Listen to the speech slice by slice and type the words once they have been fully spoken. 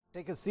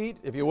Take a seat,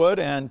 if you would,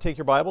 and take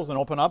your Bibles and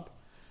open up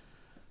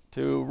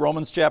to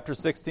Romans chapter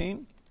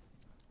 16.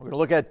 We're going to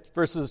look at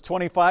verses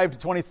 25 to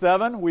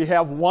 27. We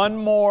have one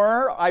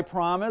more, I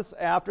promise,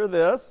 after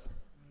this.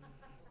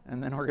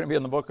 And then we're going to be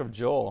in the book of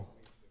Joel.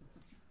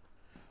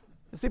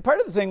 You see, part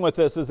of the thing with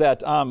this is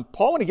that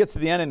Paul, when he gets to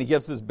the end and he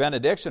gives his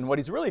benediction, what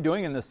he's really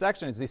doing in this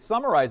section is he's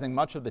summarizing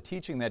much of the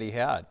teaching that he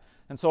had.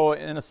 And so,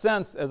 in a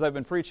sense, as I've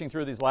been preaching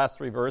through these last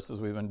three verses,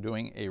 we've been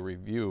doing a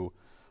review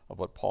of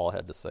what Paul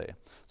had to say.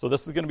 So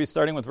this is going to be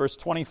starting with verse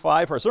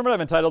 25 for a sermon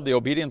I've entitled The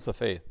Obedience of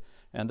Faith.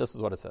 And this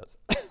is what it says.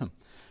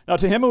 Now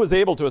to him who is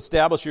able to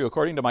establish you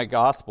according to my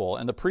gospel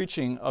and the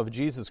preaching of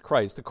Jesus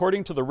Christ,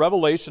 according to the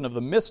revelation of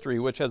the mystery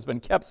which has been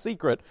kept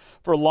secret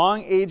for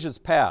long ages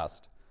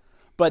past,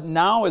 but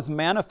now is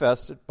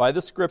manifested by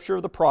the scripture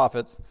of the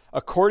prophets,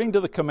 according to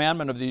the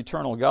commandment of the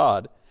eternal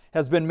God,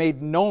 has been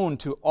made known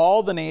to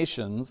all the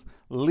nations,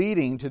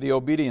 leading to the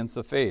obedience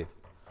of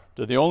faith.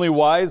 To the only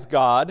wise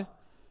God,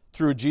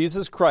 through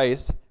Jesus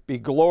Christ, be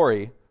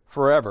glory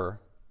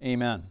forever.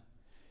 Amen.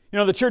 You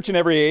know, the church in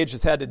every age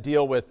has had to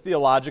deal with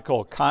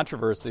theological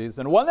controversies,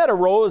 and one that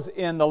arose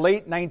in the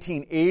late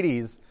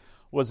 1980s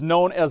was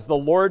known as the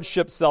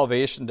Lordship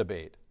Salvation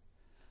debate.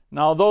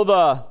 Now, though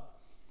the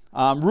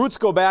roots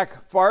go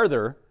back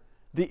farther,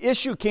 the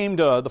issue came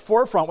to the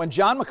forefront when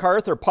John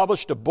MacArthur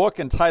published a book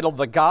entitled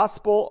The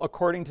Gospel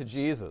According to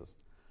Jesus.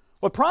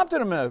 What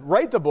prompted him to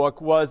write the book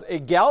was a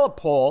Gallup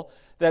poll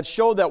that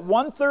showed that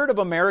 1/3 of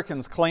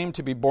Americans claim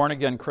to be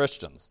born-again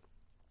Christians.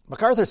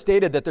 MacArthur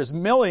stated that there's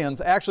millions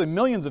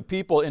of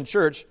people in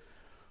church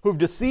who've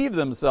deceived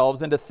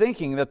themselves into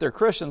thinking that they're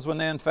Christians when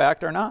they in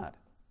fact are not.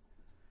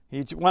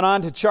 He went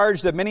on to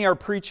charge that many are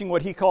preaching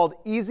what he called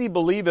easy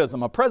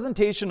believism, a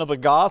presentation of the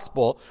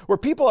gospel where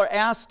people are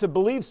asked to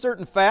believe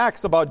certain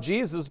facts about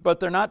Jesus, but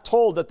they're not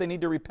told that they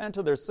need to repent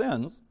of their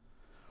sins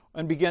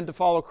and begin to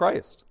follow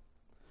Christ.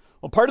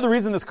 Well, part of the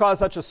reason this caused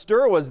such a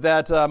stir was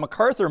that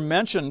MacArthur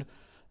mentioned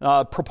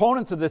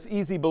proponents of this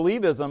easy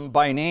believism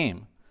by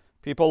name.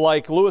 People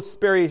like Lewis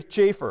Sperry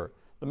Chafer,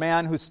 the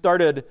man who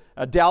started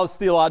Dallas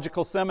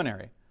Theological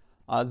Seminary,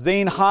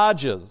 Zane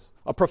Hodges,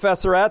 a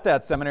professor at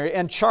that seminary,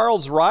 and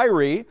Charles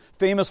Ryrie,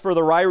 famous for the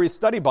Ryrie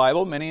Study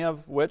Bible, many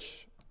of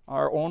which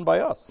are owned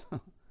by us.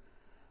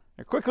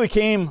 There quickly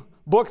came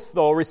books,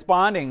 though,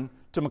 responding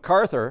to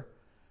MacArthur,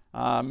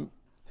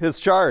 his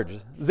charge.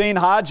 Zane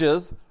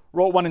Hodges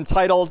wrote one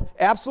entitled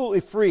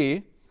Absolutely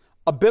Free,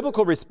 A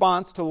Biblical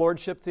Response to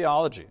Lordship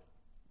Theology.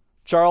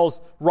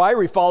 Charles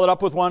Ryrie followed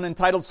up with one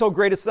entitled So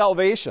Great is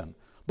Salvation.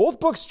 Both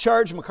books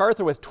charged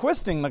MacArthur with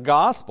twisting the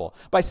gospel.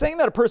 By saying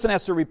that a person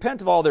has to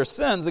repent of all their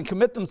sins and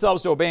commit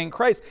themselves to obeying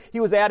Christ, he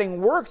was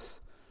adding works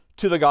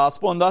to the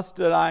gospel and thus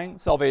denying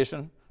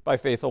salvation by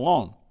faith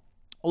alone.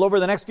 Well,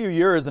 over the next few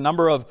years, a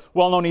number of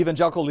well-known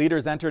evangelical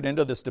leaders entered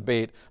into this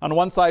debate. On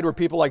one side were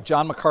people like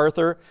John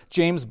MacArthur,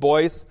 James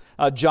Boyce,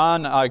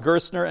 John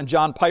Gerstner, and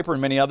John Piper,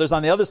 and many others.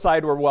 On the other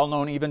side were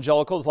well-known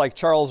evangelicals like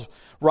Charles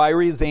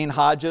Ryrie, Zane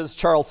Hodges,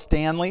 Charles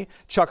Stanley,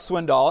 Chuck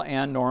Swindoll,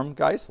 and Norm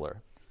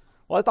Geisler.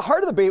 Well, at the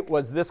heart of the debate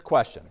was this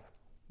question: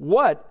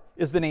 what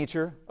is the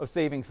nature of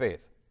saving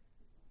faith?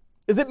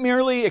 Is it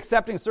merely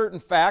accepting certain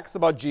facts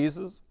about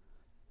Jesus,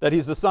 that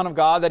he's the Son of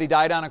God, that he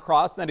died on a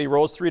cross, and that he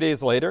rose 3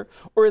 days later?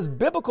 Or is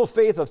biblical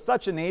faith of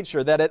such a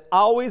nature that it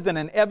always and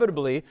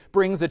inevitably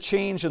brings a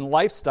change in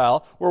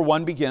lifestyle where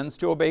one begins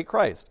to obey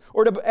Christ?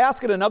 Or to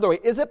ask it another way,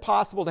 is it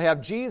possible to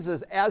have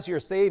Jesus as your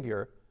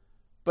Savior,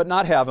 but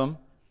not have him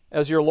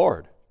as your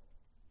Lord?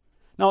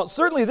 Now,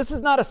 certainly this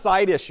is not a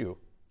side issue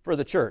for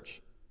the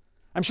church.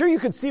 I'm sure you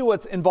could see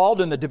what's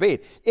involved in the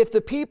debate. If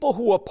the people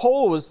who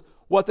oppose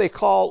what they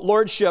call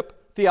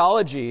lordship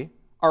theology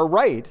are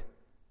right,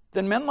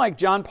 then men like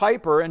John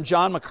Piper and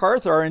John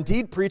MacArthur are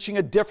indeed preaching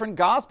a different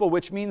gospel,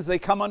 which means they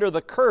come under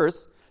the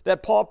curse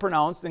that Paul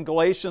pronounced in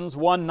Galatians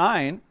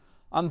 1:9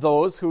 on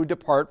those who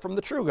depart from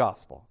the true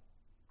gospel.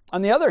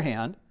 On the other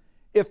hand,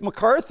 if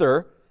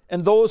MacArthur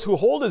and those who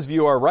hold his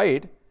view are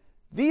right,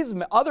 these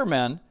other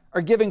men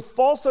are giving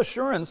false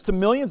assurance to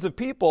millions of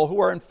people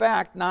who are in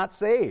fact not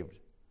saved.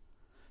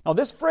 Now,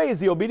 this phrase,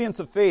 the obedience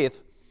of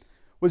faith,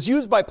 was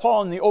used by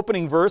Paul in the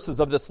opening verses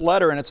of this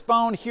letter, and it's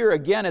found here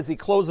again as he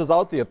closes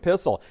out the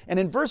epistle. And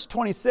in verse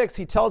 26,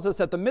 he tells us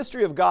that the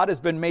mystery of God has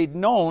been made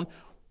known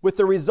with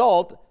the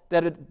result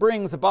that it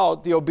brings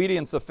about the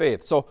obedience of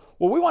faith. So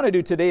what we want to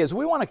do today is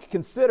we want to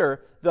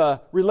consider the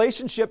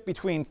relationship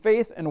between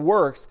faith and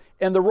works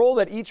and the role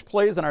that each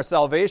plays in our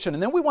salvation.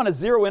 And then we want to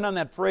zero in on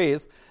that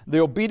phrase, the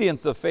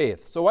obedience of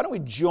faith. So why don't we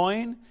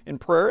join in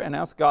prayer and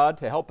ask God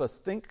to help us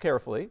think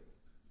carefully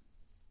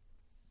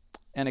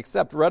and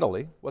accept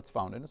readily what's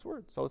found in his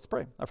word. So let's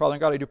pray. Our Father in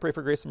God, I do pray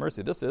for grace and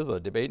mercy. This is a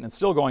debate, and it's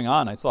still going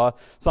on. I saw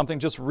something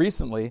just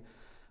recently,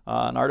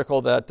 an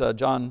article that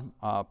John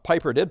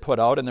Piper did put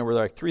out, and there were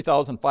like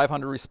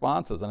 3,500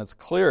 responses. And it's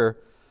clear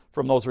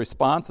from those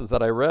responses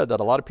that I read that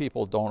a lot of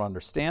people don't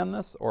understand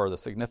this or the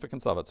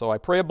significance of it. So I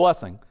pray a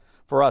blessing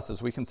for us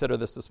as we consider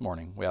this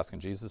morning. We ask in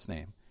Jesus'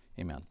 name.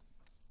 Amen.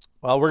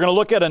 Well, we're going to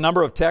look at a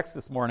number of texts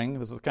this morning.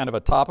 This is kind of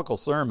a topical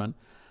sermon.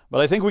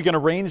 But I think we can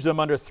arrange them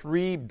under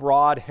three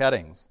broad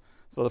headings.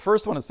 So the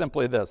first one is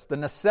simply this: the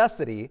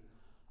necessity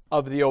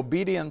of the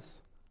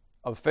obedience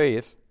of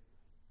faith,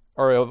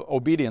 or of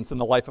obedience in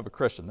the life of a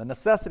Christian. The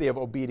necessity of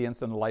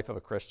obedience in the life of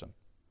a Christian.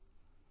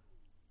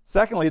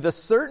 Secondly, the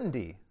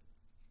certainty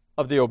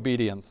of the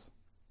obedience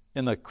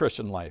in the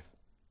Christian life.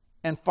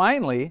 And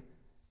finally,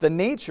 the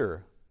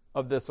nature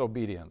of this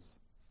obedience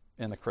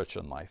in the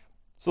Christian life.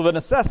 So the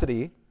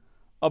necessity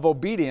of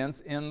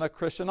obedience in the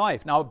Christian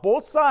life. Now,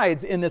 both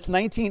sides in this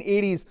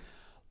 1980s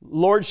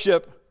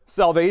lordship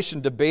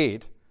salvation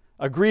debate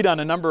agreed on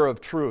a number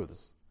of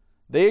truths.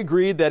 They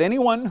agreed that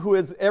anyone who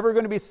is ever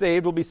going to be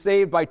saved will be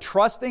saved by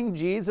trusting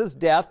Jesus'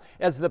 death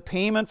as the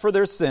payment for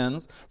their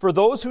sins. For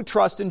those who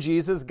trust in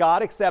Jesus,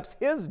 God accepts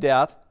his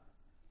death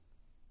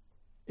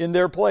in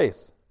their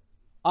place.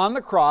 On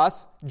the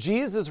cross,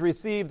 Jesus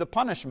received the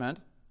punishment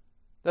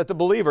that the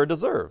believer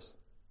deserves.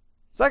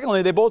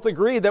 Secondly, they both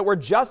agree that we're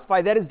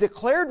justified, that is,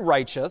 declared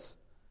righteous,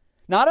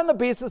 not on the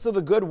basis of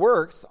the good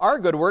works, our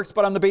good works,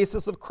 but on the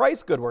basis of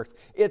Christ's good works.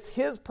 It's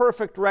his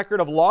perfect record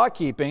of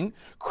law-keeping,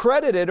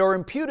 credited or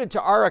imputed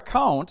to our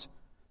account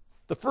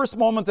the first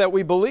moment that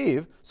we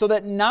believe, so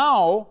that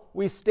now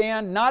we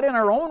stand not in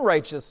our own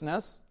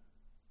righteousness,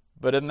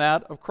 but in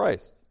that of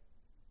Christ.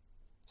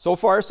 So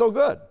far, so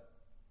good.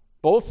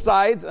 Both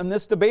sides in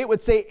this debate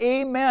would say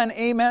amen,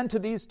 amen to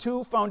these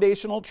two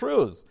foundational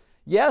truths.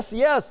 Yes,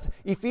 yes,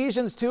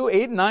 Ephesians 2,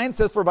 8 and 9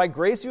 says, "For by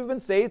grace you've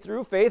been saved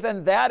through faith,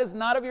 and that is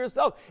not of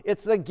yourself.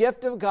 It's the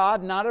gift of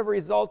God, not a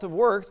result of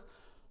works,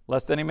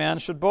 lest any man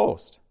should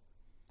boast."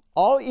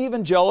 All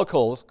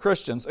evangelicals,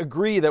 Christians,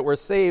 agree that we're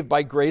saved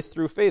by grace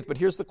through faith. But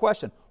here's the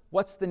question: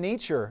 what's the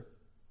nature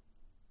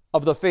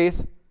of the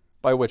faith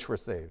by which we're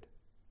saved?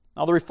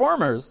 Now, the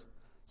Reformers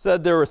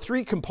said there were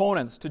three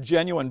components to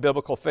genuine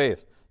biblical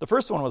faith. The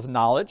first one was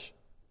knowledge,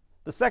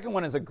 the second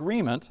one is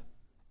agreement,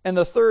 and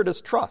the third is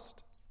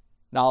trust.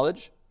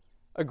 Knowledge,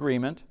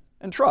 agreement,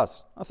 and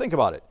trust. Now think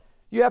about it.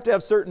 You have to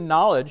have certain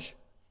knowledge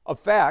of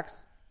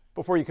facts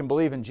before you can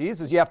believe in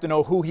Jesus. You have to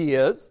know who he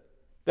is,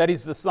 that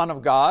he's the Son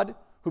of God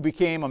who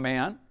became a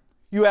man.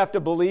 You have to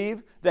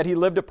believe that he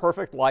lived a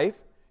perfect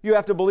life. You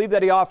have to believe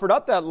that he offered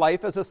up that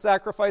life as a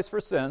sacrifice for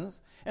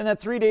sins, and that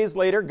 3 days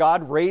later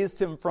God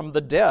raised him from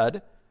the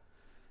dead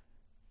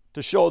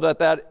to show that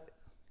that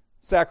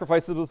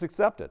sacrifice was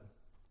accepted.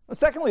 But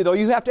secondly, though,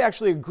 you have to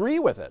actually agree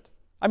with it.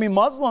 I mean,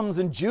 Muslims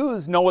and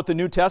Jews know what the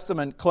New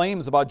Testament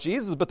claims about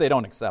Jesus, but they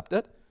don't accept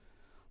it.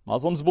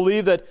 Muslims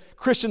believe that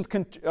Christians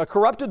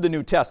corrupted the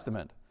New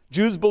Testament.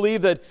 Jews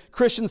believe that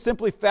Christians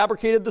simply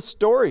fabricated the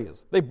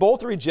stories. They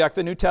both reject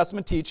the New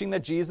Testament teaching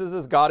that Jesus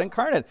is God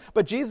incarnate.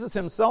 But Jesus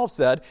himself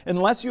said,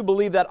 "Unless you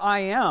believe that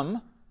I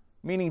am,"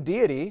 meaning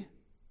deity,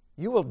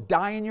 "you will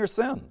die in your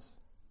sins."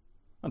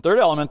 The third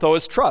element, though,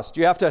 is trust.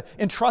 You have to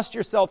entrust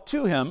yourself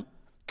to him,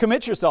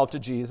 commit yourself to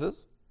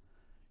Jesus.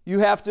 You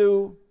have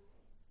to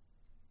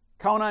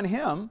count on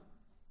him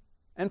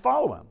and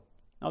follow him.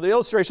 Now, the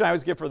illustration I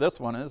always give for this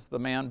one is the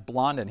man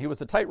Blondin. He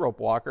was a tightrope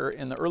walker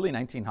in the early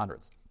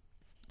 1900s.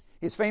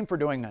 He's famed for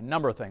doing a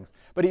number of things,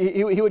 but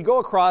he would go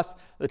across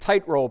the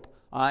tightrope,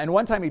 and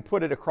one time he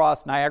put it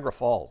across Niagara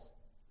Falls.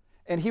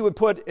 And he would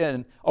put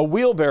in a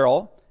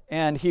wheelbarrow,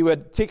 and he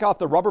would take off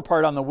the rubber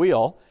part on the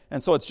wheel,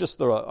 and so it's just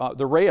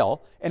the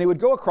rail, and he would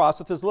go across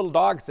with his little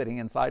dog sitting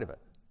inside of it.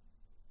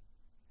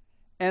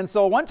 And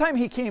so one time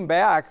he came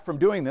back from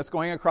doing this,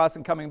 going across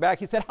and coming back.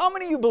 He said, "How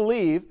many of you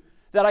believe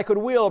that I could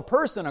wheel a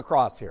person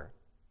across here?"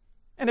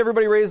 And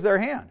everybody raised their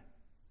hand.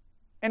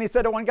 And he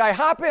said to one guy,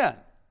 "Hop in."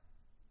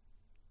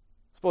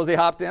 Suppose he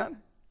hopped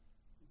in?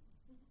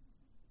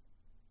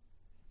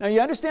 Now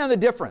you understand the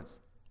difference.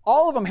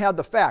 All of them had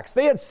the facts.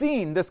 They had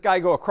seen this guy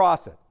go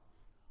across it.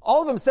 All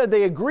of them said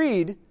they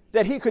agreed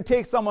that he could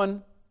take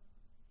someone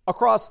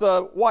across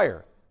the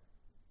wire.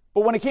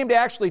 But when it came to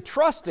actually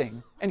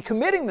trusting and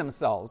committing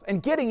themselves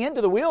and getting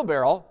into the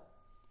wheelbarrow,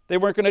 they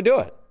weren't going to do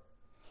it.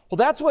 Well,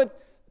 that's what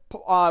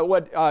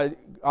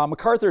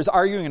MacArthur is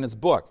arguing in his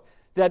book,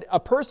 that a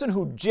person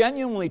who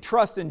genuinely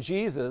trusts in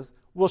Jesus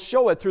will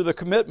show it through the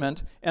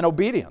commitment and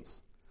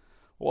obedience.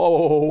 Whoa,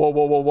 whoa, whoa,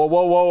 whoa, whoa,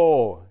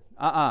 whoa,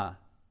 whoa.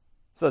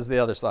 Says the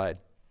other side.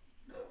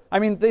 I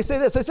mean, they say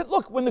this. They said,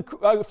 look, when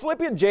the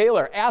Philippian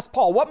jailer asked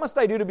Paul, "What must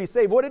I do to be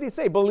saved?" What did he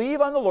say?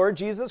 "Believe on the Lord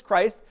Jesus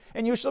Christ,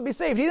 and you shall be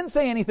saved." He didn't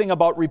say anything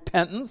about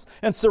repentance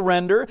and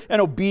surrender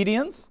and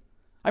obedience.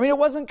 I mean, it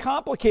wasn't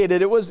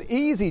complicated. It was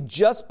easy.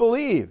 Just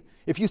believe.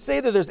 If you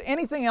say that there's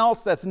anything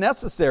else that's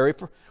necessary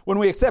for when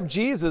we accept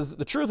Jesus,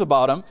 the truth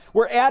about him,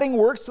 we're adding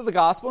works to the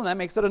gospel, and that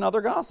makes it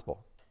another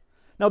gospel.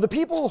 Now, the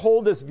people who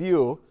hold this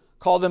view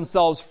call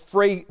themselves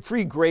free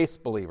grace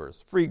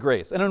believers, free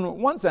grace. And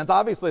in one sense,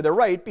 obviously, they're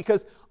right,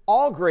 because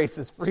all grace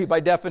is free by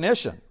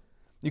definition.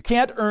 You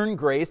can't earn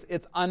grace.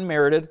 It's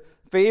unmerited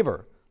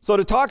favor. So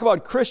to talk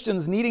about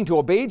Christians needing to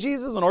obey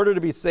Jesus in order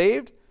to be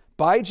saved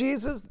by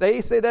Jesus,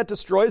 they say that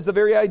destroys the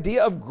very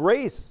idea of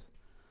grace.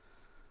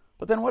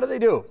 But then what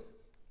do?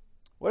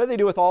 What do they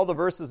do with all the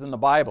verses in the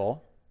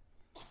Bible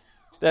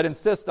that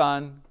insist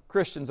on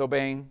Christians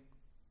obeying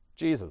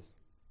Jesus?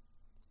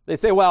 They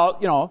say,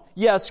 well,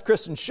 yes,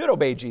 Christians should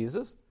obey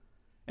Jesus.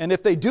 And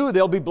if they do,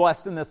 they'll be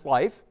blessed in this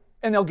life.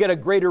 And they'll get a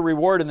greater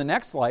reward in the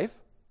next life.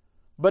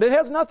 But it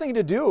has nothing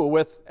to do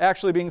with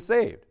actually being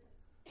saved.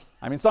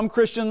 I mean, some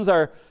Christians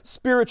are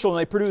spiritual and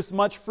they produce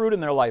much fruit in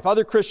their life.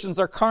 Other Christians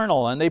are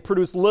carnal and they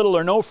produce little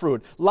or no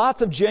fruit.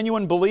 Lots of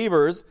genuine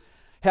believers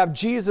have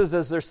Jesus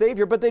as their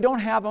Savior, but they don't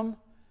have Him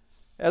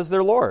as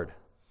their Lord.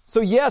 So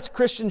yes,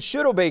 Christians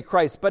should obey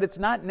Christ, but it's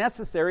not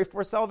necessary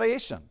for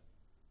salvation.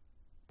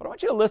 But I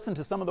want you to listen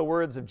to some of the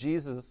words of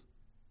Jesus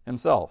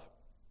Himself.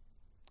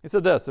 He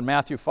said this in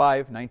Matthew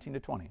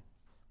 5:19-20.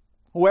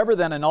 Whoever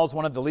then annuls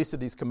one of the least of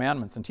these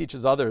commandments and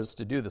teaches others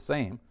to do the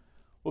same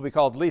will be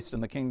called least in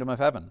the kingdom of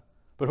heaven.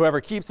 But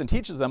whoever keeps and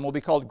teaches them will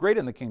be called great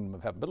in the kingdom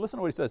of heaven. But listen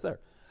to what he says there.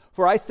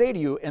 For I say to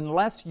you,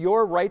 unless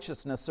your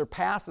righteousness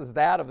surpasses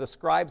that of the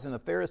scribes and the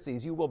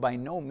Pharisees, you will by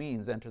no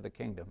means enter the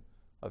kingdom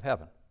of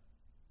heaven.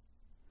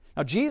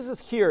 Now,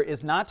 Jesus here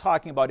is not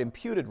talking about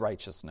imputed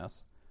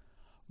righteousness,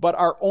 but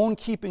our own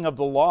keeping of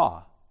the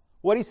law.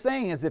 What he's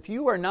saying is if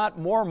you are not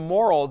more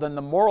moral than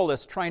the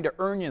moralist trying to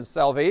earn your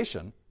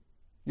salvation,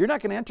 you're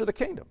not going to enter the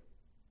kingdom.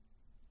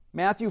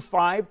 Matthew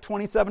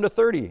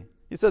 5:27-30.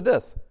 He said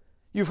this,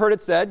 you've heard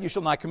it said, you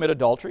shall not commit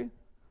adultery.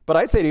 But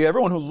I say to you,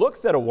 everyone who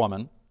looks at a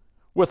woman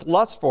with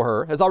lust for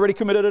her has already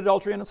committed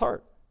adultery in his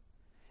heart.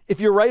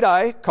 If your right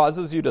eye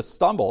causes you to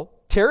stumble,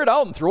 tear it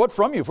out and throw it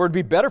from you, for it would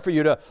be better for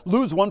you to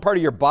lose one part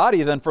of your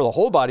body than for the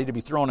whole body to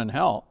be thrown in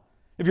hell.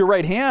 If your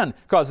right hand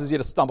causes you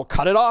to stumble,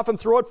 cut it off and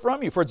throw it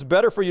from you, for it's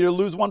better for you to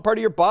lose one part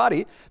of your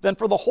body than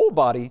for the whole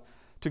body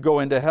to go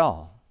into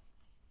hell.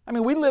 I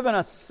mean, we live in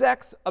a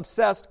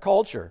sex-obsessed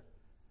culture,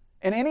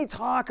 and any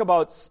talk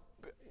about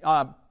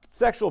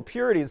sexual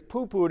purity is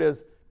poo-pooed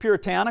as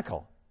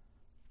puritanical.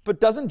 But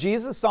doesn't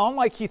Jesus sound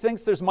like he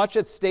thinks there's much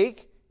at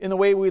stake in the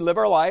way we live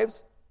our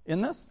lives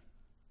in this?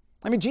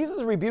 I mean,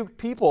 Jesus rebuked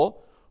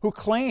people who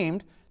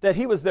claimed that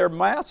he was their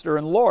master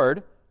and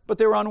Lord, but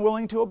they were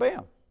unwilling to obey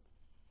him.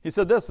 He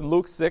said this in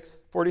Luke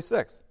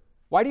 6:46.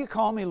 Why do you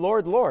call me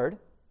Lord, Lord,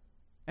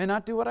 and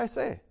not do what I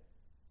say?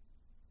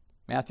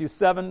 Matthew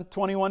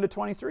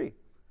 7:21-23.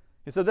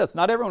 He said this,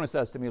 not everyone who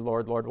says to me,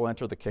 Lord, Lord, will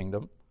enter the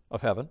kingdom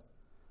of heaven,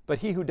 but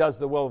he who does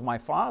the will of my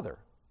Father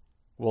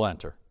will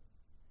enter.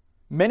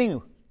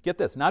 Many, get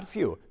this, not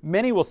few,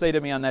 many will say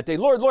to me on that day,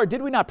 Lord, Lord,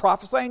 did we not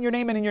prophesy in your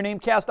name and in your name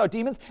cast out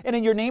demons and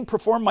in your name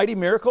perform mighty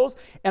miracles?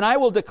 And I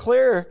will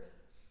declare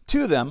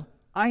to them,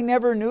 I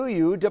never knew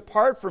you.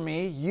 Depart from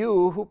me,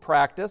 you who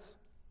practice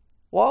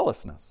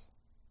lawlessness.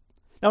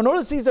 Now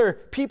notice these are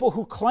people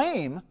who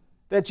claim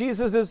that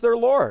Jesus is their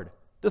Lord.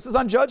 This is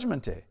on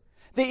Judgment Day.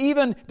 They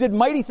even did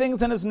mighty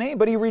things in his name,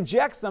 but he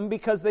rejects them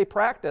because they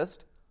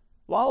practiced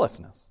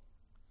lawlessness.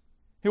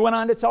 He went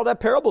on to tell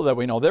that parable that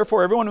we know.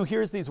 Therefore, everyone who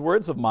hears these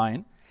words of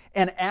mine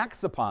and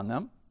acts upon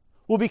them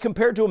will be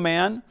compared to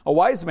a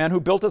wise man who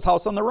built his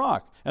house on the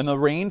rock. And the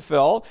rain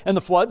fell, and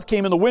the floods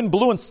came, and the wind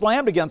blew and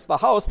slammed against the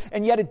house,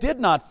 and yet it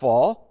did not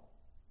fall,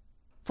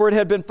 for it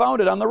had been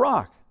founded on the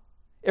rock.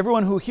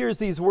 Everyone who hears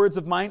these words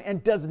of mine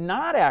and does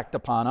not act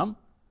upon them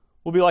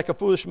will be like a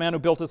foolish man who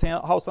built his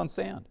house on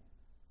sand.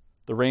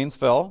 The rains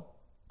fell,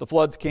 the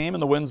floods came,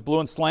 and the winds blew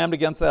and slammed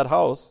against that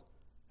house,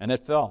 and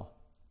it fell,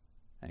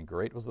 and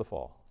great was the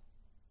fall.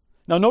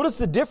 Now notice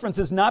the difference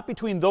is not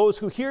between those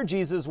who hear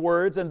Jesus'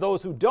 words and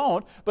those who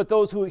don't, but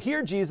those who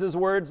hear Jesus'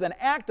 words and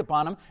act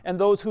upon them, and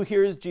those who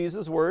hear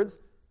Jesus' words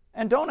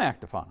and don't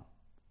act upon them.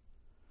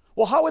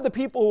 Well, how would the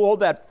people who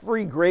hold that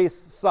free grace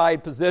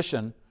side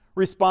position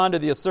respond to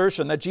the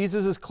assertion that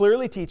Jesus is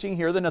clearly teaching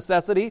here the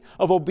necessity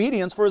of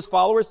obedience for his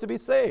followers to be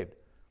saved?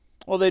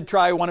 Well, they'd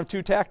try one of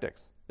two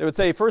tactics. They would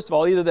say, first of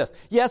all, either this.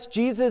 Yes,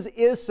 Jesus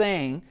is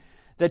saying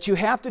that you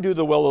have to do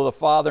the will of the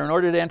Father in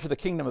order to enter the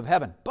kingdom of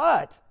heaven.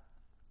 But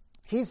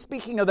he's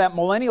speaking of that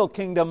millennial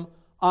kingdom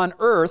on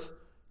earth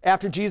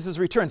after Jesus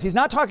returns. He's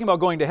not talking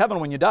about going to heaven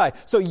when you die.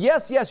 So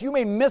yes, you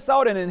may miss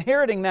out on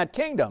inheriting that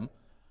kingdom,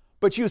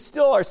 but you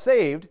still are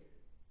saved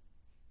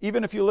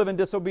even if you live in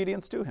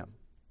disobedience to him.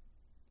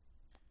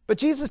 But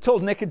Jesus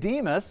told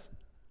Nicodemus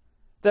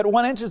that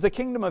one enters the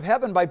kingdom of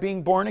heaven by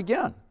being born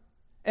again.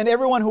 And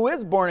everyone who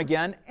is born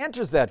again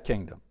enters that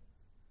kingdom.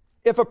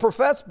 If a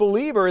professed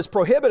believer is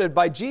prohibited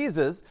by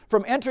Jesus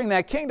from entering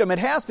that kingdom, it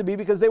has to be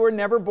because they were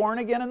never born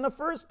again in the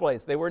first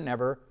place. They were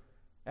never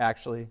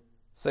actually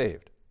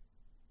saved.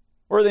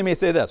 Or they may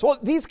say this, well,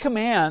 these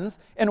commands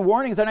and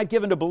warnings are not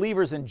given to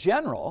believers in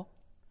general,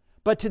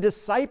 but to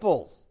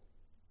disciples.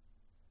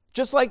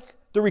 Just like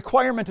the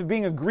requirement of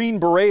being a Green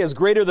Beret is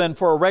greater than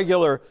for a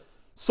regular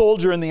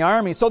soldier in the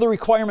army, so the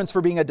requirements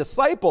for being a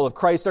disciple of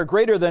Christ are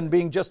greater than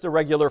being just a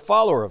regular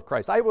follower of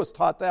Christ. I was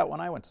taught that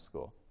when I went to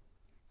school.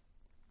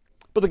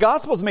 But the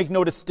Gospels make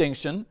no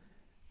distinction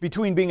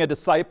between being a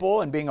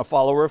disciple and being a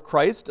follower of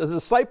Christ. As a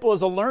disciple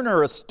is a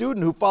learner, a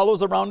student who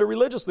follows around a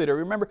religious leader.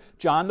 Remember,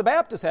 John the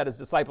Baptist had his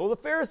disciples.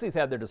 The Pharisees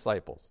had their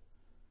disciples.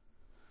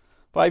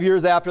 5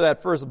 years after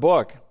that first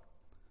book,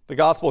 The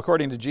Gospel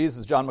According to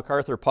Jesus, John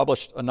MacArthur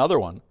published another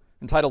one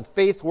entitled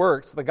Faith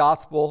Works, the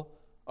Gospel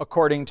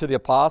According to the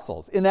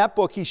Apostles. In that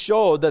book, he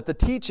showed that the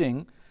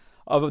teaching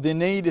of the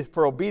need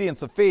for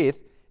obedience of faith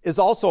is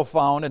also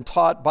found and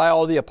taught by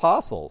all the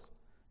apostles.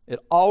 It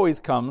always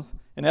comes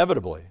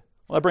inevitably.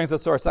 Well, that brings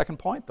us to our second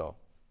point, though.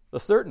 The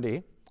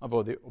certainty of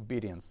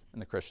obedience in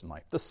the Christian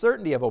life. The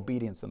certainty of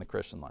obedience in the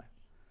Christian life.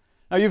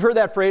 Now, you've heard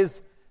that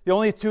phrase, the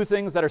only two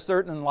things that are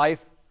certain in life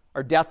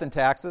are death and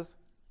taxes.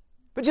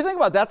 But you think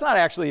about it, that's not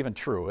actually even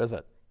true, is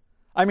it?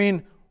 I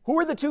mean, who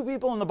were the two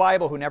people in the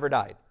Bible who never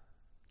died?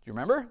 Do you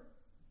remember?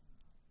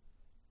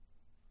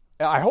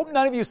 I hope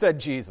none of you said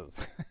Jesus.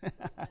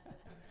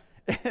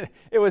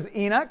 It was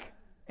Enoch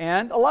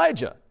and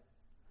Elijah.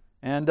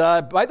 And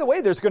by the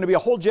way, there's going to be a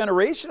whole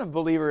generation of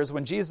believers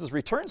when Jesus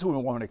returns who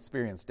won't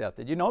experience death.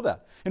 Did you know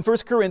that? In 1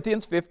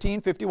 Corinthians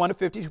 15,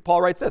 51-52,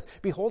 Paul writes this,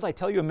 "Behold, I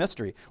tell you a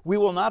mystery. We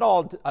will not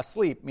all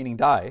sleep," meaning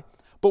die,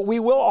 "but we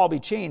will all be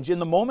changed in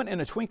the moment, in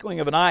a twinkling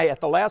of an eye,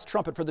 at the last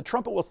trumpet. For the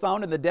trumpet will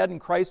sound, and the dead in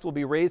Christ will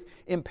be raised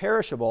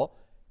imperishable,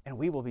 and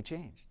we will be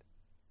changed."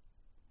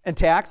 And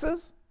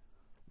taxes?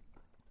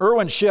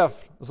 Erwin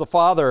Schiff was the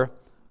father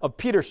of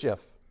Peter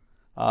Schiff,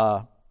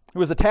 who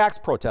was a tax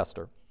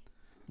protester.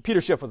 Peter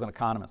Schiff was an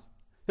economist.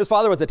 His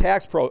father was a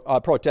tax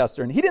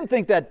protester, and he didn't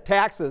think that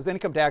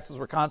income taxes,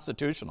 were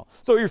constitutional,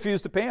 so he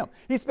refused to pay them.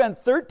 He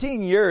spent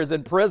 13 years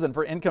in prison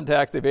for income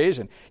tax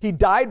evasion. He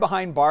died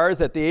behind bars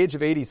at the age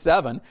of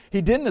 87.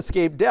 He didn't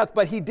escape death,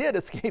 but he did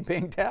escape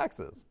paying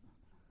taxes.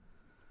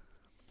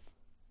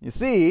 You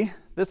see,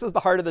 this is the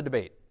heart of the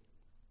debate.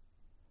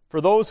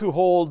 For those who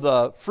hold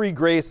the free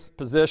grace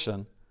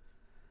position,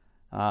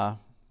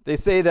 they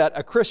say that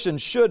a Christian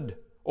should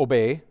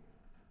obey,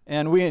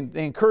 and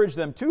they encourage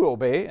them to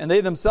obey, and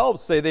they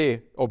themselves say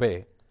they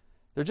obey.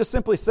 They're just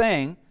simply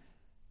saying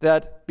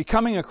that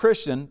becoming a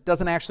Christian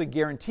doesn't actually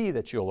guarantee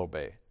that you'll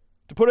obey.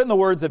 To put it in the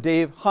words of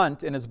Dave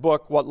Hunt in his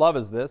book, What Love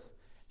Is This?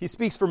 He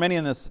speaks for many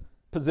in this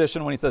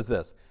position when he says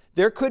this.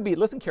 There could be,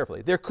 listen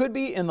carefully, there could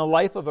be in the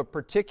life of a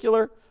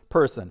particular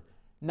person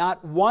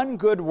not one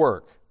good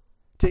work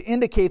to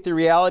indicate the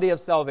reality of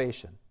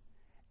salvation,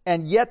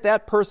 and yet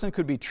that person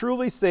could be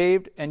truly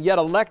saved and yet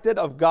elected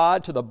of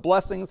God to the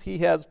blessings he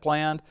has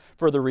planned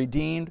for the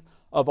redeemed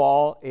of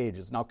all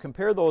ages. Now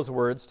compare those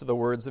words to the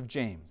words of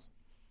James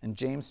in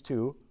James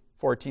 2,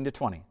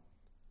 14-20.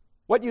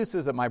 What use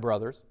is it, my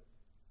brothers,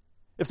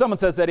 if someone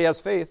says that he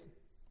has faith,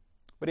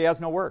 but he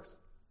has no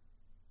works?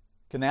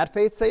 Can that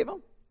faith save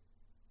him?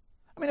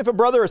 I mean, if a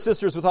brother or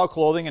sister is without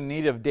clothing and in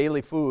need of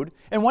daily food,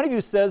 and one of you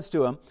says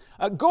to him,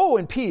 "Go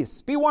in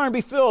peace, be warmed and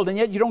be filled," and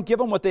yet you don't give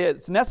them what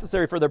is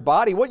necessary for their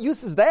body, what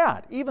use is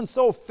that? Even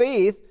so,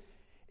 faith,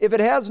 if it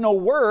has no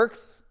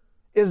works,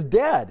 is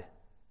dead,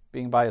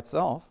 being by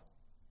itself.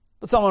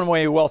 But someone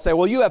may well say,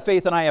 "Well, you have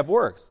faith and I have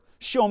works.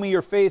 Show me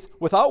your faith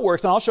without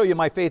works, and I'll show you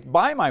my faith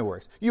by my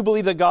works. You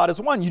believe that God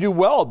is one. You do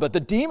well, but the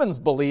demons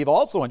believe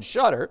also and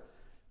shudder.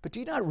 But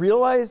do you not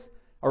realize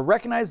or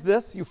recognize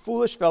this, you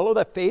foolish fellow,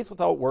 that faith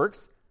without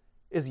works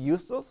is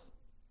useless?"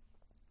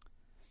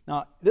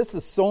 Now, this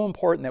is so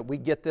important that we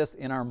get this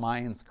in our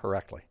minds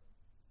correctly.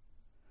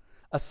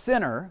 A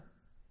sinner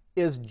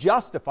is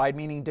justified,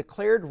 meaning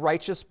declared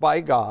righteous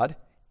by God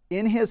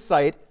in his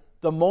sight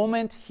the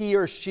moment he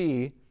or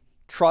she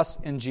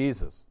trusts in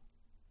Jesus.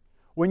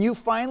 When you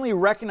finally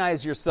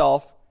recognize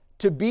yourself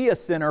to be a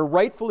sinner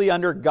rightfully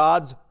under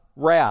God's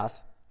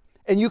wrath,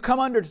 and you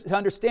come to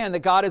understand that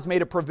God has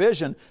made a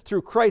provision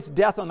through Christ's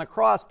death on the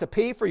cross to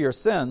pay for your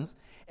sins,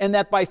 and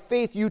that by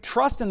faith you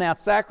trust in that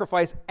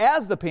sacrifice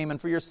as the payment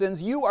for your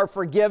sins, you are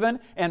forgiven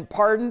and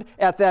pardoned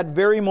at that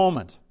very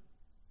moment.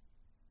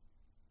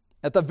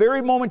 At the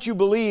very moment you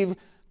believe,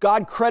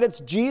 God credits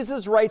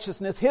Jesus'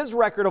 righteousness, his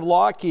record of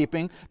law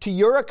keeping, to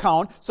your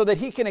account so that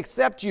he can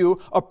accept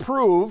you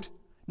approved,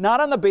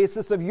 not on the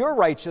basis of your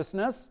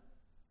righteousness,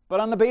 but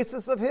on the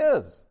basis of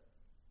his.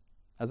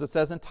 As it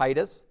says in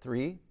Titus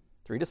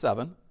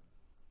 3:3-7,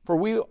 "For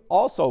we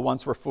also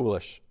once were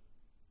foolish,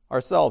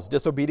 ourselves,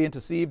 disobedient,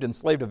 deceived,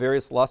 enslaved to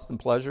various lusts and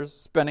pleasures,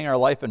 spending our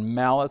life in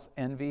malice,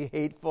 envy,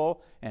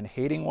 hateful, and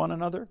hating one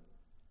another.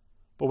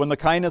 But when the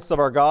kindness of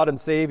our God and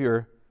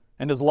Savior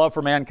and his love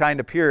for mankind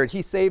appeared,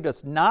 he saved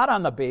us not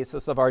on the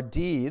basis of our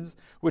deeds,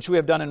 which we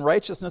have done in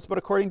righteousness, but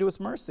according to his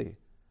mercy,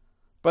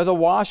 by the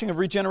washing of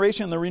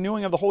regeneration and the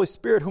renewing of the Holy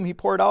Spirit, whom he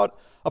poured out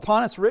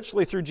upon us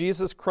richly through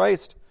Jesus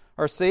Christ,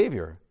 our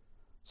Savior,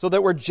 so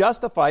that we're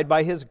justified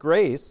by his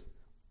grace.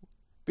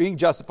 Being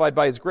justified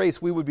by his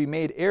grace, we would be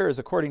made heirs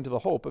according to the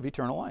hope of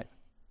eternal life."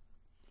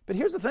 But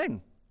here's the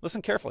thing.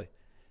 Listen carefully.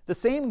 The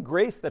same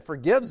grace that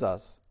forgives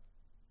us,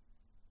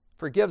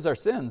 forgives our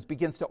sins,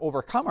 begins to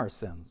overcome our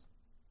sins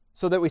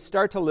so that we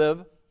start to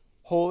live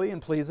holy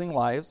and pleasing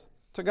lives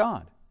to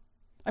God.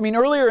 I mean,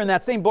 earlier in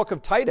that same book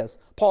of Titus,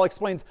 Paul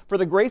explains, "For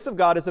the grace of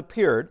God has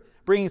appeared,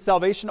 bringing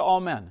salvation to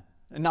all men."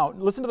 And now,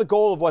 listen to the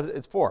goal of what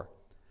it's for.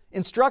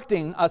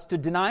 Instructing us to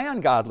deny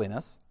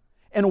ungodliness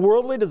and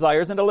worldly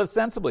desires and to live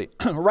sensibly,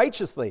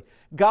 righteously,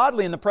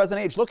 godly in the present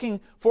age,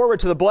 looking forward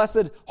to the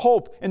blessed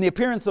hope in the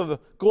appearance of the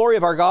glory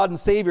of our God and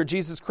Savior,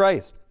 Jesus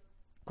Christ,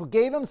 who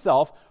gave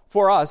himself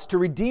for us to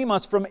redeem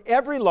us from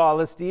every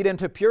lawless deed and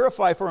to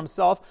purify for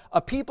himself a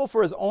people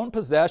for his own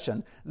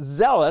possession,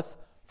 zealous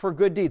for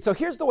good deeds. So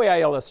here's the way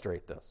I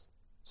illustrate this.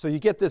 So you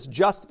get this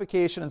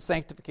justification and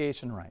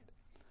sanctification right.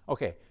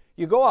 Okay,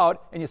 you go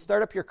out and you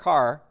start up your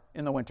car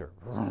in the winter.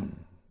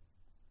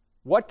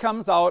 What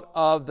comes out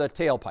of the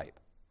tailpipe?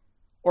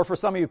 Or for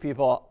some of you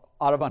people,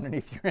 out of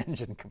underneath your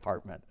engine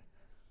compartment?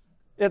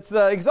 It's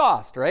the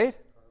exhaust, right?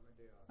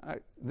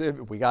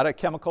 We got a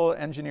chemical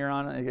engineer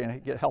on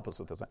it. Help us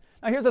with this one.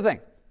 Now here's the thing.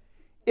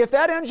 If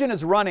that engine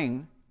is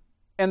running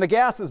and the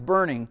gas is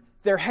burning,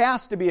 there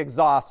has to be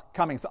exhaust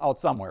coming out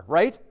somewhere,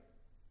 right?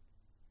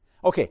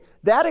 Okay,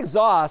 that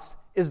exhaust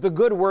is the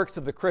good works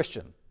of the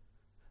Christian.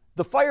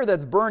 The fire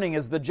that's burning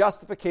is the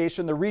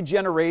justification, the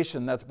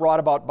regeneration that's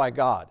brought about by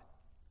God.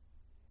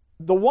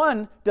 The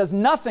one does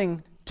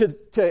nothing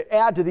to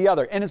add to the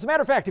other. And as a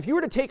matter of fact, if you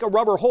were to take a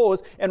rubber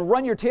hose and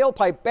run your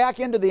tailpipe back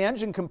into the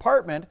engine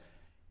compartment,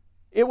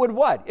 it would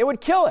what? It would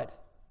kill it.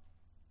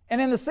 And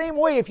in the same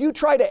way, if you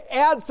try to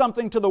add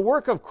something to the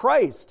work of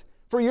Christ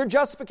for your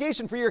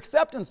justification, for your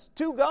acceptance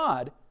to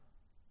God,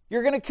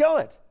 you're going to kill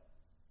it.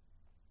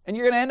 And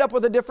you're going to end up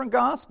with a different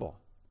gospel.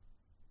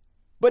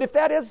 But if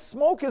that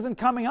smoke isn't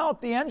coming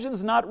out, the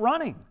engine's not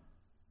running.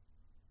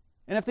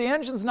 And if the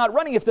engine's not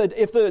running, if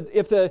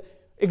the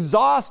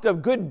exhaust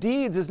of good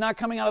deeds is not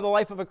coming out of the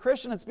life of a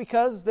Christian, it's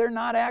because they're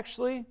not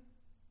actually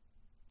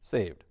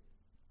saved.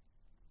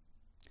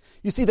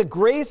 You see, the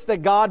grace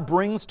that God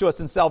brings to us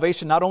in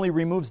salvation not only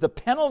removes the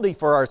penalty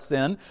for our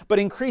sin, but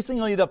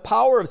increasingly the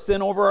power of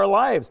sin over our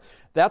lives.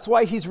 That's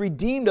why He's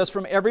redeemed us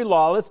from every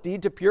lawless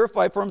deed to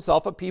purify for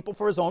Himself a people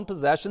for His own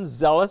possession,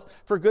 zealous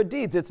for good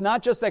deeds. It's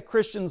not just that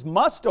Christians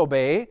must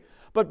obey,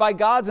 but by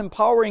God's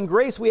empowering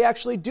grace, we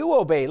actually do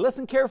obey.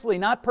 Listen carefully,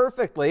 not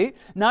perfectly,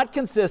 not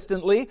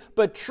consistently,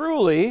 but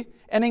truly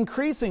and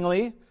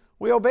increasingly,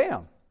 we obey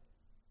Him.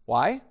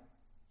 Why?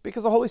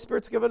 Because the Holy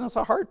Spirit's given us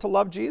a heart to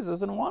love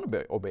Jesus and want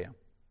to obey Him.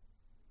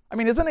 I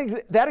mean,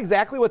 isn't that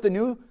exactly what the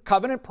new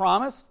covenant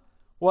promise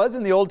was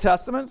in the Old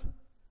Testament?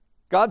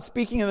 God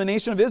speaking in the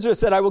nation of Israel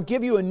said, I will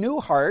give you a new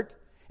heart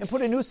and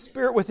put a new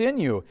spirit within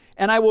you.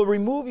 And I will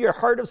remove your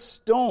heart of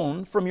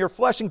stone from your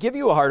flesh and give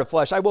you a heart of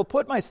flesh. I will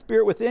put my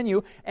spirit within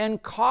you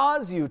and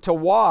cause you to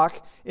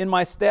walk in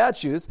my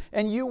statutes,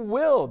 and you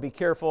will be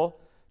careful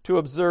to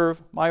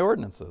observe my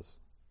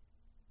ordinances.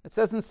 It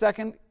says in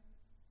 2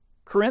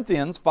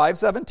 Corinthians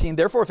 5:17,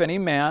 therefore if any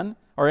man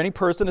or any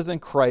person is in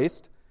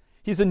Christ,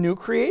 he's a new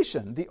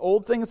creation. The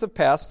old things have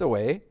passed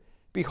away.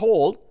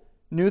 Behold,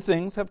 new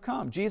things have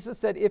come. Jesus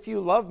said, if you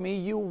love me,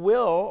 you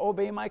will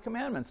obey my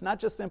commandments. Not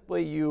just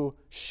simply you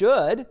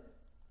should,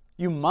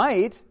 you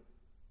might,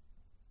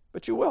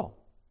 but you will.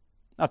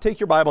 Now take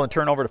your Bible and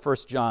turn over to 1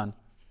 John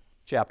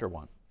chapter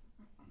 1. I'm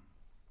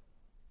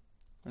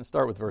going to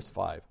start with verse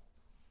 5.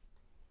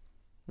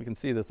 We can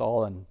see this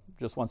all in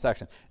just one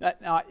section.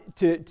 Now,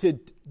 to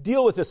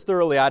deal with this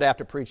thoroughly, I'd have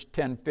to preach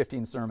 10,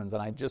 15 sermons,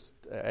 and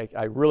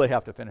I really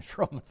have to finish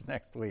Romans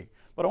next week.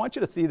 But I want you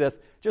to see this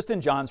just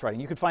in John's writing.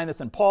 You can find this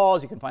in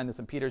Paul's, you can find this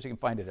in Peter's, you can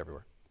find it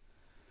everywhere.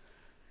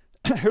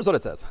 Here's what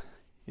it says.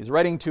 He's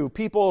writing to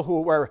people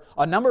where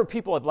a number of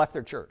people have left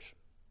their church.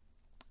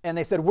 And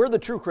they said, we're the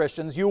true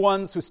Christians. You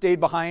ones who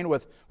stayed behind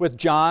with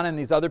John and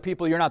these other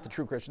people, you're not the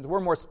true Christians. We're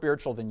more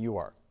spiritual than you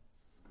are.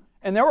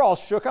 And they were all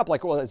shook up,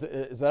 like, well, is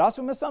it us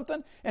who missed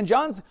something? And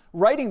John's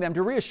writing them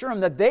to reassure them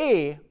that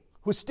they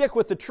who stick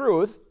with the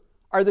truth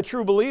are the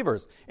true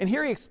believers. And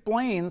here he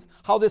explains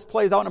how this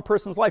plays out in a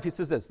person's life. He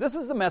says this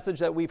is the message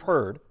that we've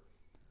heard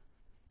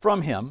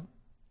from him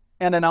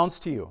and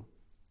announced to you,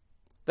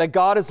 that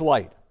God is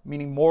light,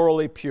 meaning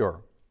morally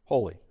pure,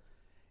 holy.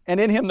 And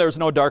in him there's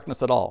no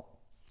darkness at all.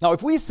 Now,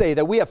 if we say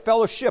that we have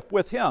fellowship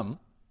with him,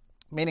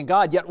 meaning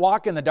God, yet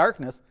walk in the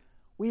darkness,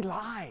 we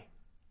lie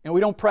and we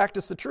don't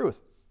practice the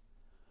truth.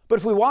 But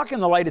if we walk in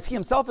the light as he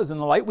himself is in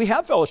the light, we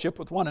have fellowship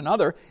with one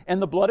another,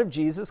 and the blood of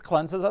Jesus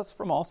cleanses us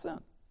from all sin.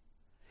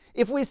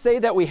 If we say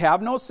that we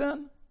have no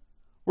sin,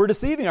 we're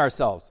deceiving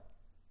ourselves,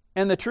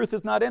 and the truth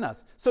is not in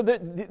us. So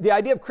the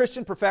idea of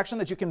Christian perfection,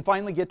 that you can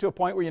finally get to a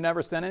point where you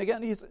never sin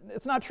again,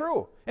 it's not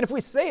true. And if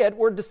we say it,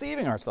 we're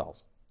deceiving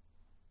ourselves.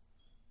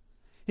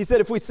 He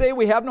said, if we say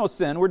we have no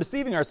sin, we're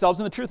deceiving ourselves,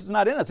 and the truth is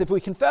not in us. If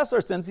we confess our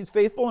sins, he's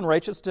faithful and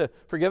righteous to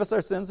forgive us our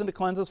sins and to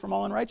cleanse us from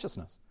all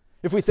unrighteousness.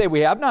 If we say we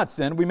have not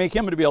sinned, we make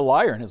him to be a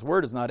liar, and his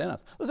word is not in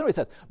us. Listen to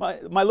what he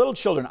says. My little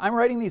children, I'm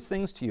writing these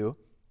things to you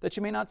that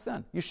you may not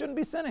sin. You shouldn't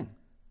be sinning.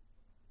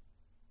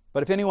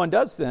 But if anyone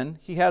does sin,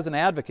 he has an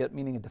advocate,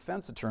 meaning a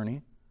defense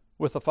attorney,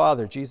 with the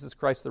Father, Jesus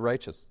Christ the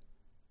righteous.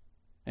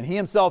 And he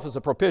himself is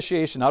a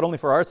propitiation, not only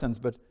for our sins,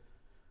 but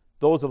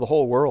those of the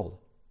whole world.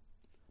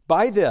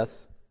 By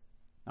this,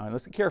 now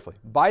listen carefully,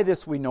 by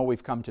this we know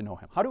we've come to know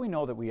him. How do we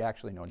know that we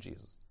actually know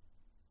Jesus?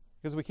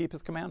 Because we keep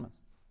his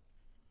commandments.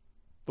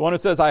 The one who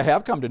says, I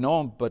have come to know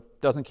him, but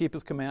doesn't keep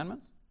his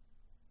commandments,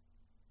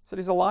 said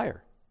he's a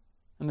liar,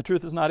 and the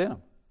truth is not in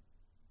him.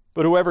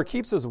 But whoever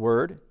keeps his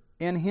word,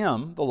 in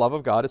him the love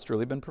of God has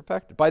truly been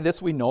perfected. By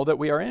this we know that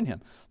we are in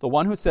him. The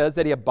one who says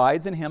that he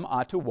abides in him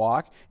ought to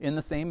walk in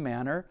the same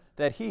manner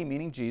that he,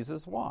 meaning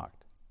Jesus,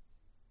 walked.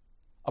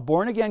 A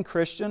born-again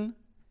Christian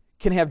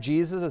can have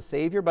Jesus as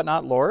Savior but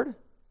not Lord.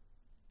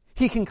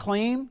 He can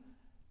claim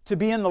to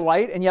be in the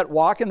light and yet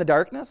walk in the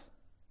darkness.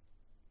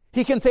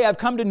 He can say, I've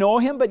come to know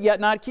him, but yet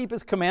not keep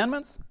his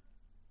commandments.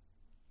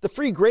 The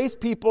free grace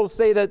people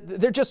say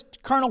that they're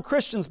just carnal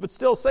Christians, but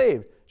still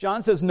saved.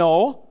 John says,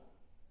 no,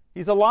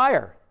 he's a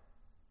liar,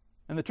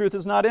 and the truth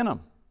is not in him.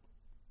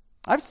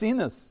 I've seen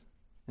this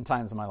in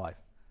times of my life.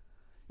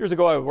 Years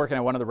ago, I was working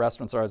at one of the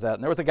restaurants where I was at,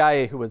 and there was a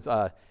guy who was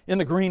in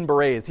the Green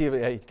Berets. He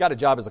got a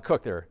job as a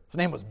cook there. His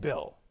name was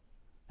Bill,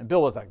 and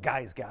Bill was a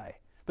guy's guy.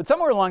 But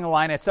somewhere along the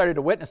line, I started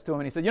to witness to him,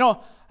 and he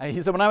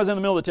said, when I was in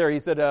the military, he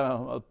said,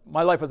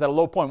 my life was at a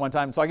low point one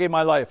time, so I gave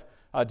my life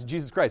to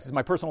Jesus Christ. He's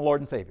my personal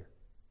Lord and Savior.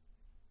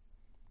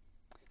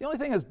 The only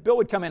thing is, Bill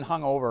would come in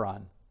hungover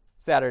on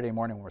Saturday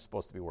morning when we're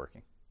supposed to be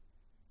working.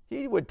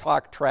 He would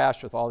talk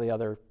trash with all the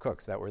other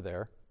cooks that were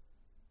there.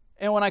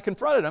 And when I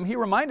confronted him, he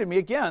reminded me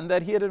again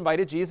that he had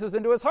invited Jesus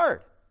into his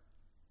heart.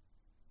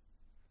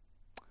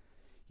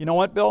 You know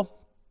what, Bill?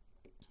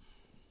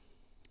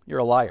 You're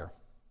a liar,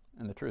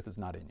 and the truth is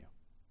not in you.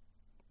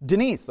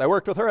 Denise, I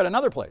worked with her at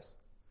another place.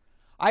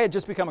 I had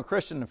just become a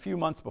Christian a few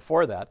months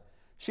before that.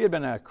 She had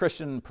been a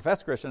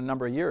professed Christian a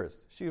number of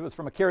years. She was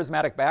from a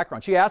charismatic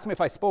background. She asked me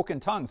if I spoke in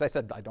tongues. I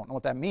said, I don't know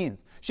what that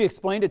means. She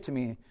explained it to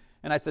me,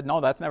 and I said,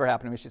 no, that's never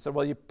happened to me. She said,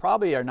 well, you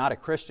probably are not a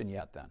Christian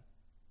yet then.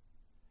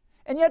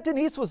 And yet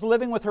Denise was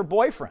living with her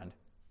boyfriend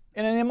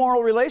in an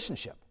immoral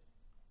relationship.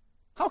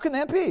 How can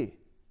that be?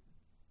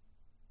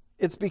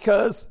 It's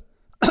because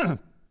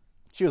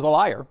she was a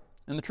liar,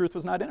 and the truth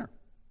was not in her.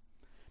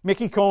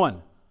 Mickey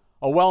Cohen,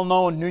 a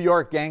well-known New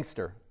York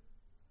gangster.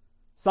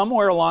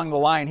 Somewhere along the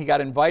line, he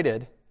got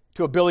invited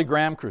to a Billy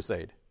Graham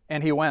crusade,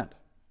 and he went.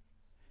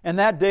 And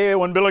that day,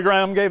 when Billy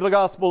Graham gave the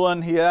gospel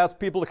and he asked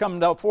people to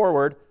come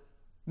forward,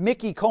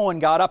 Mickey Cohen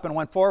got up and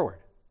went forward.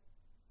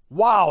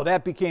 Wow,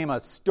 that became a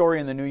story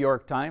in the New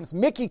York Times.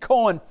 Mickey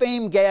Cohen,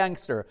 famed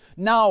gangster,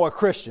 now a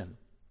Christian.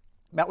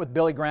 Met with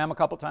Billy Graham a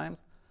couple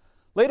times.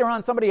 Later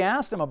on, somebody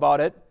asked him about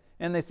it,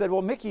 and they said,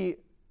 well, Mickey,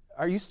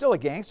 are you still a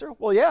gangster?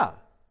 Well, yeah.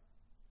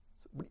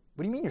 What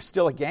do you mean you're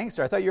still a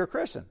gangster? I thought you were a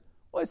Christian.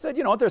 Well, I said,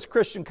 there's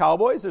Christian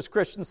cowboys, there's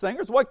Christian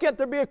singers. Why can't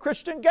there be a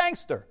Christian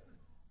gangster?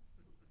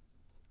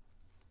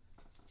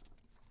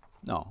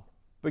 No.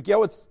 But get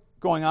what's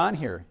going on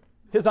here.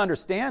 His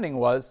understanding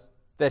was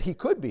that he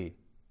could be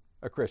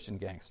a Christian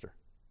gangster.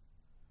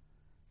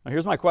 Now,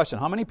 here's my question.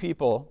 How many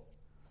people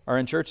are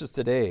in churches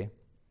today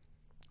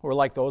who are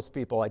like those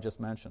people I just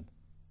mentioned?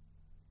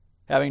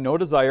 Having no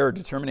desire or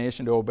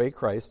determination to obey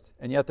Christ,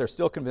 and yet they're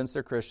still convinced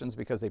they're Christians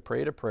because they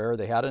prayed a prayer,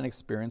 they had an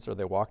experience, or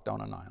they walked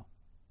down an aisle.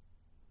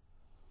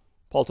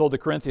 Paul told the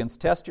Corinthians,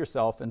 test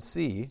yourself and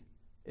see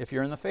if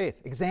you're in the faith.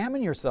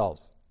 Examine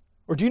yourselves.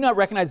 Or do you not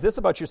recognize this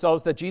about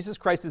yourselves, that Jesus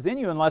Christ is in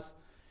you, unless,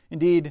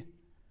 indeed,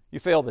 you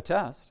fail the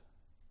test?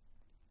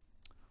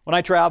 When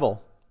I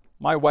travel,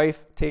 my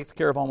wife takes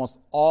care of almost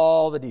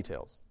all the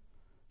details.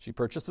 She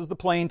purchases the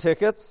plane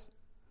tickets,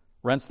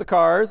 rents the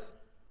cars,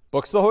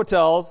 books the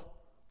hotels,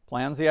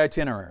 plans the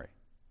itinerary.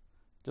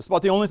 Just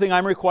about the only thing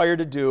I'm required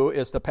to do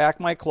is to pack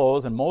my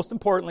clothes, and most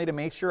importantly, to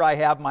make sure I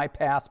have my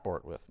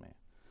passport with me.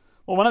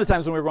 Well, one of the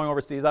times when we were going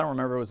overseas, I don't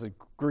remember, it was in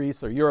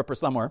Greece or Europe or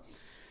somewhere,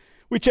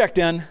 we checked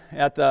in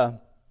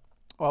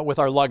with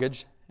our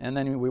luggage, and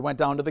then we went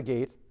down to the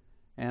gate,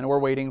 and we're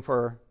waiting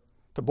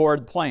to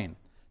board the plane.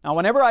 Now,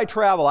 whenever I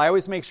travel, I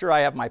always make sure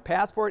I have my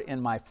passport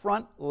in my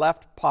front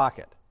left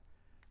pocket,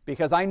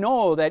 because I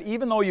know that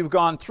even though you've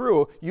gone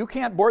through, you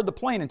can't board the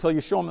plane until you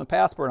show them the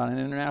passport on an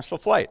international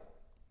flight.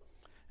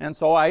 And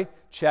so I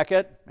check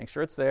it, make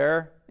sure it's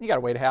there. You got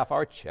to wait a half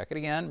hour, check it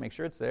again, make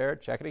sure it's there,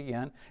 check it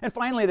again. And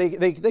finally,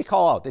 they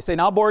call out. They say,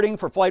 now boarding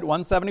for flight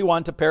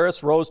 171 to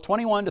Paris, rows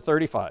 21 to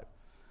 35.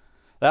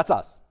 That's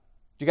us.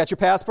 You got your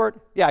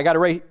passport? Yeah, I got it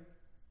right.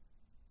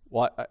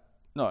 What?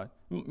 No,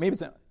 maybe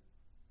it's not.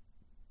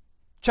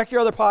 Check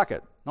your other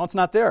pocket. No, it's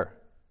not there.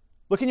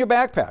 Look in your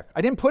backpack.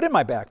 I didn't put it in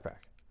my backpack.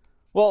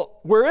 Well,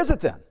 where is it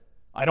then?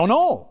 I don't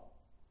know.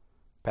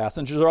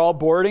 Passengers are all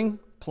boarding,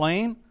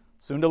 plane,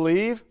 soon to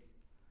leave.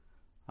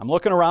 I'm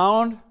looking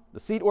around, the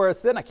seat where I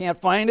sit, I can't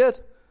find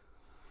it.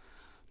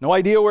 No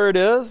idea where it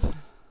is,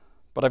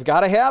 but I've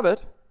got to have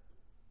it.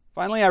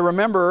 Finally, I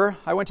remember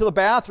I went to the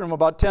bathroom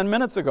about 10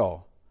 minutes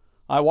ago.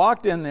 I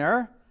walked in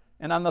there,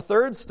 and on the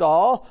third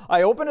stall,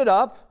 I opened it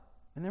up,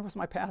 and there was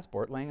my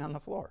passport laying on the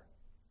floor.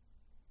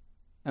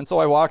 And so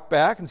I walked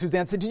back, and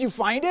Suzanne said, did you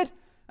find it?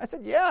 I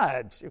said,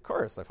 yeah, of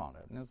course I found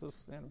it. And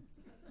it's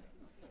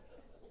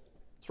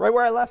right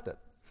where I left it.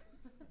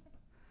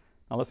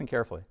 Now listen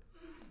carefully.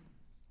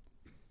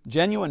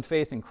 Genuine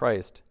faith in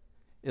Christ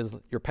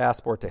is your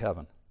passport to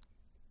heaven.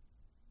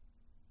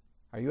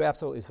 Are you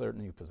absolutely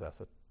certain you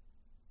possess it?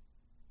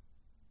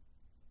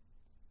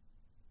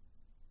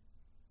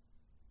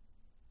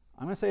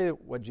 I'm going to say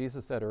what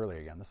Jesus said earlier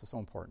again. This is so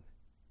important.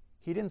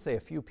 He didn't say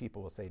a few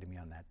people will say to me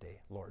on that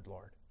day, Lord,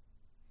 Lord.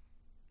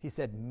 He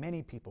said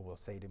many people will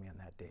say to me on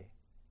that day,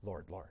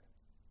 Lord, Lord.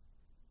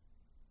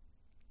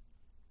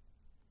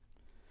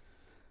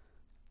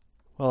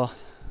 Well,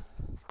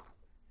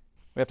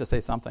 we have to say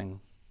something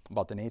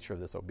about the nature of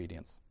this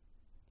obedience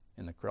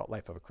in the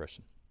life of a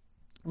Christian.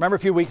 Remember a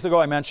few weeks ago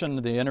I mentioned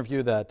the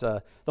interview that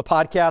the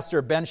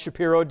podcaster Ben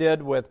Shapiro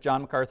did with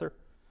John MacArthur?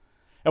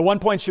 At one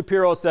point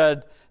Shapiro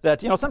said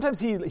that, sometimes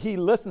he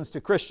listens to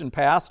Christian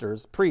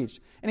pastors preach,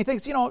 and he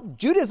thinks,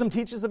 Judaism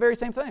teaches the very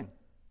same thing.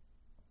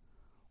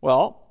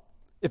 Well,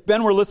 if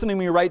Ben were listening to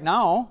me right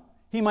now,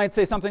 he might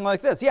say something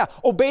like this. Yeah,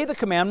 obey the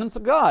commandments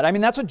of God. I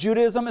mean, that's what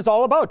Judaism is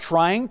all about,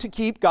 trying to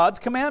keep God's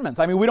commandments.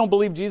 I mean, we don't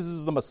believe Jesus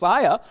is the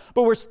Messiah,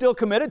 but we're still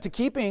committed to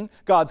keeping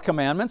God's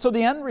commandments, so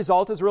the end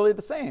result is really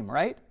the same,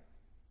 right?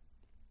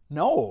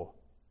 No,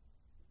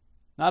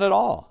 not at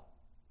all.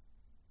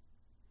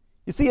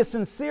 You see, a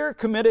sincere,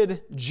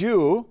 committed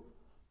Jew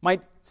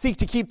might seek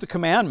to keep the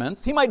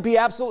commandments. He might be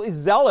absolutely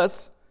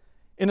zealous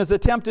in his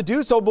attempt to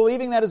do so,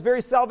 believing that his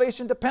very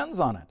salvation depends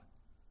on it.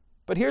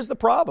 But here's the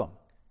problem.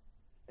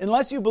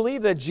 Unless you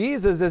believe that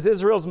Jesus is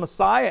Israel's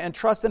Messiah and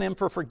trust in him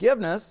for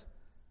forgiveness,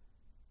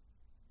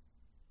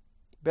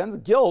 Ben's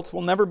guilt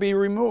will never be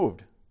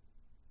removed.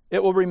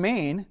 It will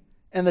remain,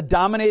 and the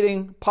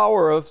dominating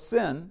power of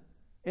sin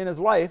in his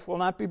life will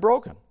not be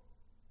broken.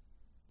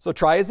 So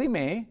try as he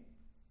may,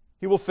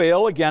 he will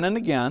fail again and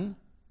again,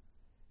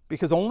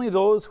 because only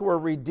those who are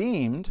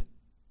redeemed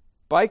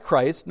by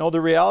Christ know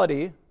the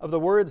reality of the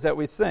words that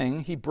we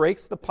sing. He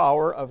breaks the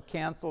power of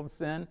canceled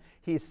sin.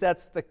 He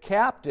sets the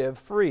captive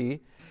free.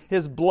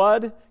 His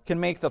blood can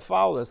make the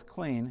foulest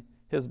clean.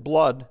 His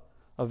blood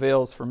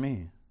avails for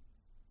me.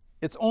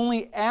 It's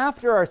only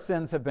after our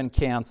sins have been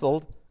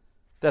canceled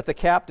that the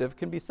captive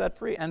can be set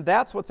free. And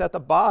that's what's at the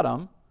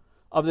bottom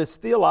of this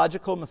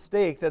theological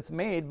mistake that's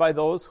made by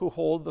those who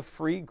hold the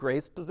free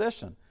grace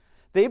position.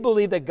 They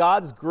believe that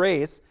God's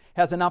grace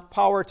has enough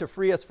power to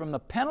free us from the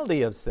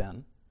penalty of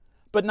sin,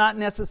 but not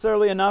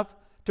necessarily enough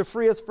to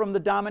free us from the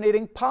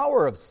dominating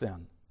power of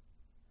sin.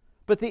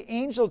 But the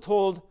angel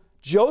told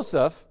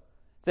Joseph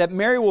that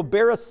Mary will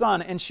bear a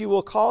son, and she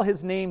will call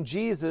his name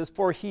Jesus,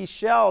 for he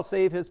shall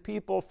save his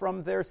people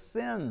from their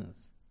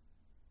sins.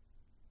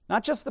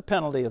 Not just the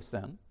penalty of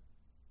sin,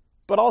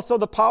 but also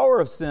the power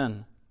of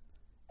sin.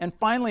 And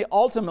finally,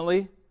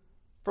 ultimately,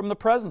 from the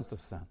presence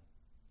of sin.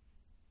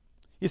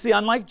 You see,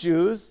 unlike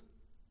Jews,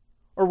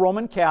 or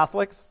Roman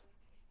Catholics,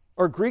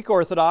 or Greek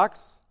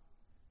Orthodox,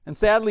 and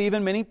sadly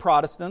even many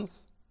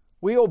Protestants,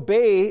 we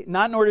obey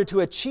not in order to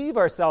achieve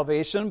our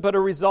salvation, but a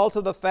result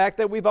of the fact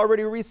that we've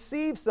already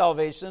received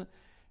salvation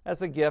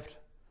as a gift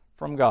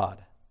from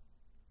God.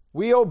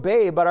 We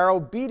obey, but our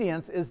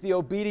obedience is the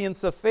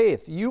obedience of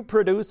faith. You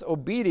produce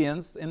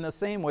obedience in the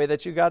same way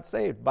that you got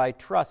saved, by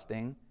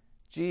trusting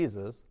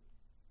Jesus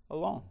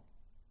alone.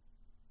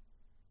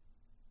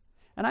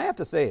 And I have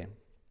to say,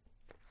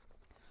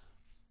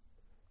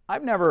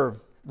 I've never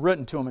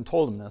written to him and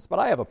told him this, but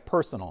I have a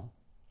personal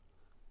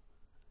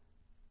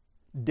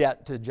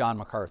debt to John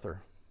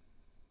MacArthur.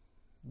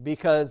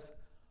 Because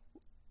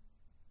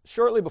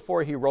shortly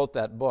before he wrote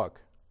that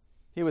book,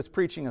 he was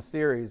preaching a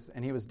series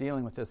and he was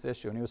dealing with this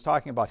issue. And he was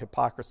talking about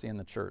hypocrisy in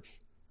the church.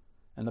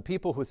 And the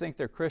people who think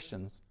they're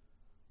Christians,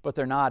 but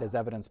they're not, is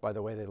evidenced by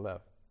the way they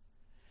live.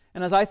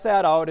 And as I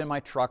sat out in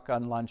my truck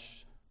on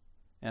lunch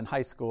in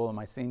high school in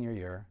my senior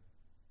year,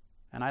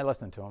 and I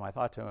listened to him, I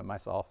thought to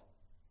myself,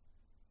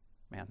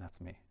 man, that's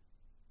me.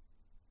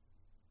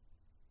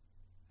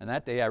 And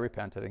that day I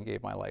repented and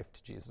gave my life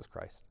to Jesus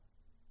Christ.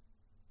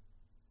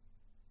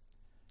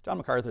 John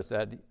MacArthur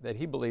said that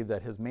he believed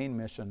that his main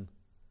mission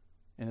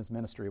in his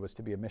ministry was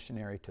to be a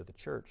missionary to the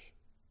church,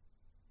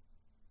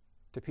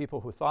 to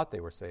people who thought they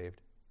were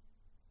saved,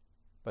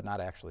 but not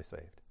actually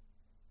saved.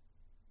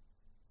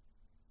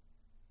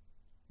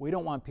 We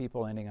don't want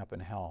people ending up in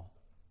hell,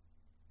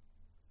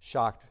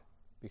 shocked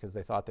because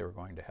they thought they were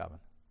going to heaven.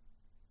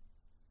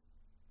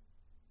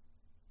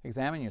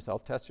 Examine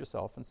yourself, test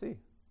yourself, and see.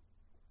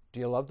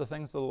 Do you love the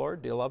things of the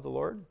Lord? Do you love the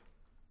Lord?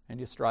 And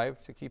do you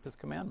strive to keep his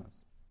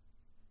commandments?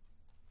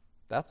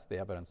 That's the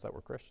evidence that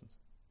we're Christians.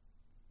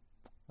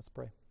 Let's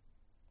pray.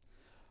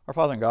 Our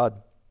Father in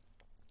God,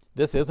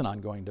 this is an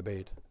ongoing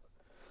debate.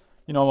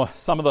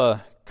 Some of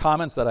the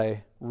comments that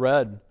I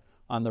read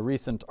on the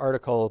recent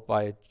article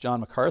by John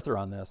MacArthur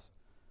on this,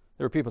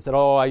 there were people who said,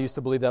 I used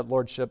to believe that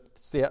lordship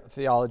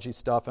theology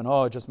stuff, and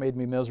it just made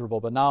me miserable.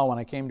 But now when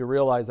I came to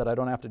realize that I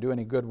don't have to do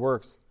any good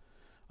works,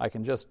 I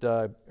can just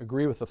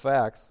agree with the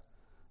facts.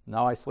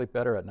 Now I sleep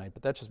better at night.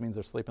 But that just means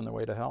they're sleeping their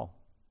way to hell.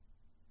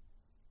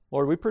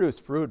 Lord, we produce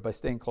fruit by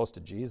staying close to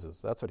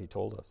Jesus. That's what he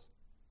told us.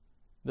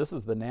 This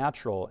is the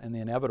natural and the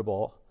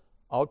inevitable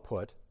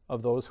output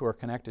of those who are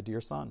connected to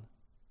your Son.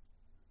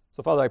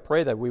 So, Father, I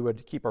pray that we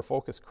would keep our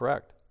focus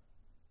correct,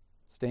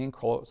 staying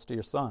close to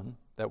your Son,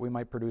 that we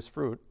might produce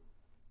fruit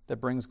that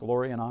brings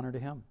glory and honor to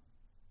him.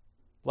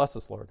 Bless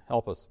us, Lord.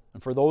 Help us.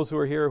 And for those who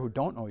are here who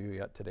don't know you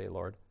yet today,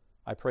 Lord,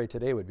 I pray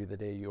today would be the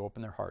day you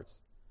open their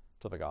hearts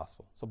to the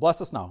gospel. So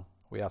bless us now,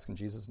 we ask in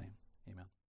Jesus' name. Amen.